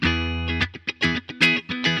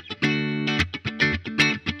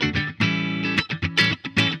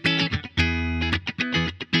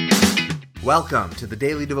Welcome to the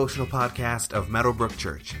daily devotional podcast of Meadowbrook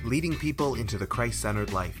Church, leading people into the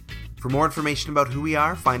Christ-centered life. For more information about who we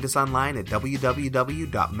are, find us online at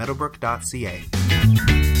www.meadowbrook.ca.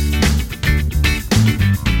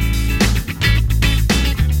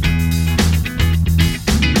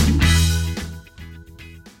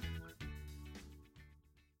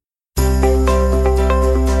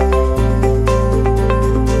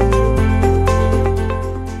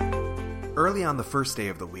 Early on the first day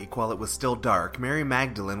of the week, while it was still dark, Mary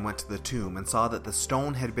Magdalene went to the tomb and saw that the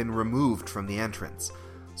stone had been removed from the entrance.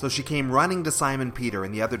 So she came running to Simon Peter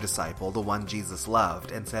and the other disciple, the one Jesus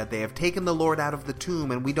loved, and said, "They have taken the Lord out of the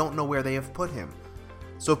tomb, and we don't know where they have put him."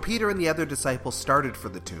 So Peter and the other disciple started for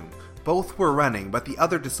the tomb. Both were running, but the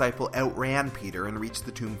other disciple outran Peter and reached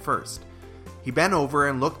the tomb first. He bent over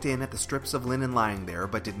and looked in at the strips of linen lying there,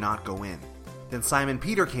 but did not go in. Then Simon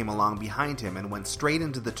Peter came along behind him and went straight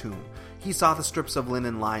into the tomb. He saw the strips of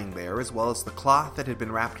linen lying there, as well as the cloth that had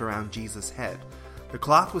been wrapped around Jesus' head. The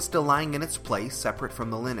cloth was still lying in its place, separate from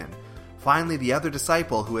the linen. Finally, the other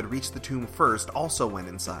disciple, who had reached the tomb first, also went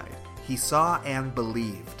inside. He saw and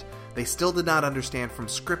believed. They still did not understand from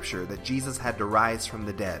Scripture that Jesus had to rise from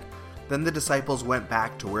the dead. Then the disciples went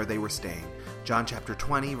back to where they were staying. John chapter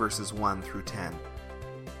 20, verses 1 through 10.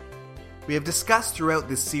 We have discussed throughout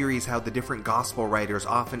this series how the different gospel writers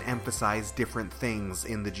often emphasize different things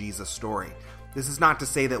in the Jesus story. This is not to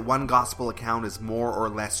say that one gospel account is more or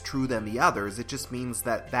less true than the others. It just means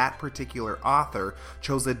that that particular author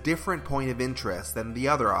chose a different point of interest than the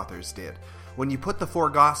other authors did. When you put the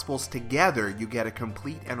four gospels together, you get a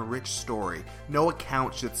complete and rich story. No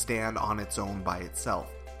account should stand on its own by itself.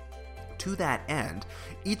 To that end,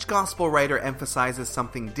 each gospel writer emphasizes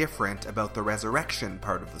something different about the resurrection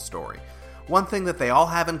part of the story. One thing that they all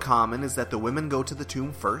have in common is that the women go to the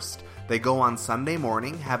tomb first. They go on Sunday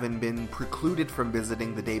morning, having been precluded from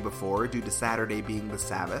visiting the day before due to Saturday being the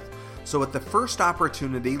Sabbath. So at the first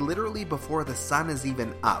opportunity, literally before the sun is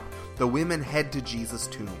even up, the women head to Jesus'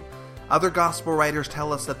 tomb. Other gospel writers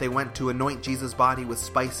tell us that they went to anoint Jesus' body with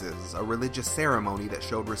spices, a religious ceremony that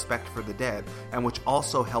showed respect for the dead, and which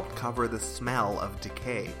also helped cover the smell of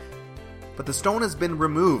decay. But the stone has been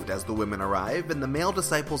removed as the women arrive, and the male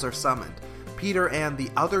disciples are summoned. Peter and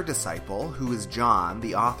the other disciple, who is John,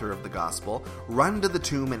 the author of the gospel, run to the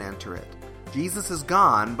tomb and enter it. Jesus is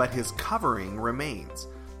gone, but his covering remains.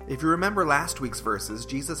 If you remember last week's verses,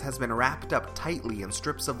 Jesus has been wrapped up tightly in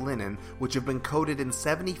strips of linen, which have been coated in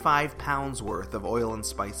 75 pounds worth of oil and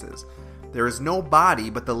spices. There is no body,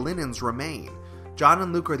 but the linens remain. John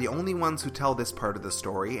and Luke are the only ones who tell this part of the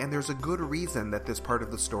story, and there's a good reason that this part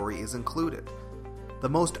of the story is included. The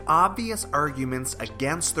most obvious arguments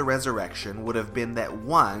against the resurrection would have been that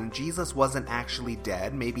 1, Jesus wasn't actually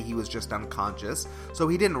dead, maybe he was just unconscious, so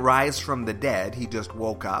he didn't rise from the dead, he just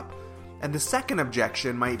woke up. And the second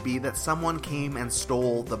objection might be that someone came and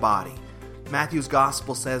stole the body. Matthew's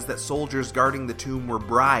gospel says that soldiers guarding the tomb were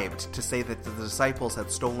bribed to say that the disciples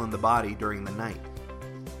had stolen the body during the night.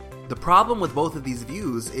 The problem with both of these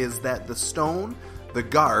views is that the stone, the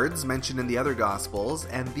guards mentioned in the other gospels,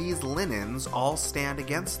 and these linens all stand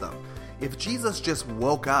against them. If Jesus just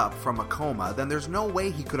woke up from a coma, then there's no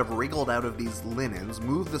way he could have wriggled out of these linens,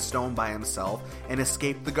 moved the stone by himself, and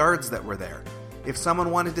escaped the guards that were there. If someone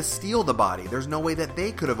wanted to steal the body, there's no way that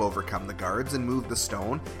they could have overcome the guards and moved the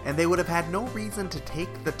stone, and they would have had no reason to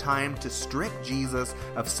take the time to strip Jesus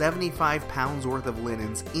of 75 pounds worth of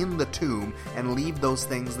linens in the tomb and leave those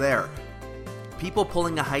things there. People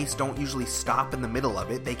pulling a heist don't usually stop in the middle of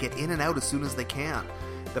it, they get in and out as soon as they can.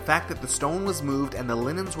 The fact that the stone was moved and the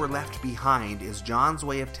linens were left behind is John's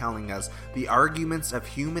way of telling us the arguments of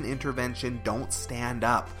human intervention don't stand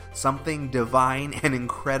up. Something divine and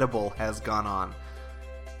incredible has gone on.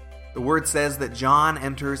 The word says that John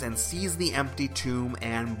enters and sees the empty tomb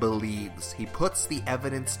and believes. He puts the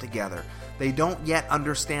evidence together. They don't yet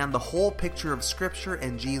understand the whole picture of Scripture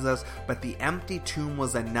and Jesus, but the empty tomb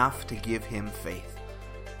was enough to give him faith.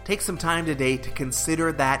 Take some time today to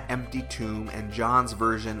consider that empty tomb and John's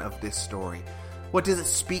version of this story. What does it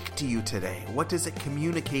speak to you today? What does it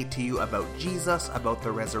communicate to you about Jesus, about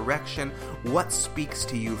the resurrection? What speaks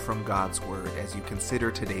to you from God's Word as you consider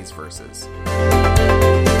today's verses?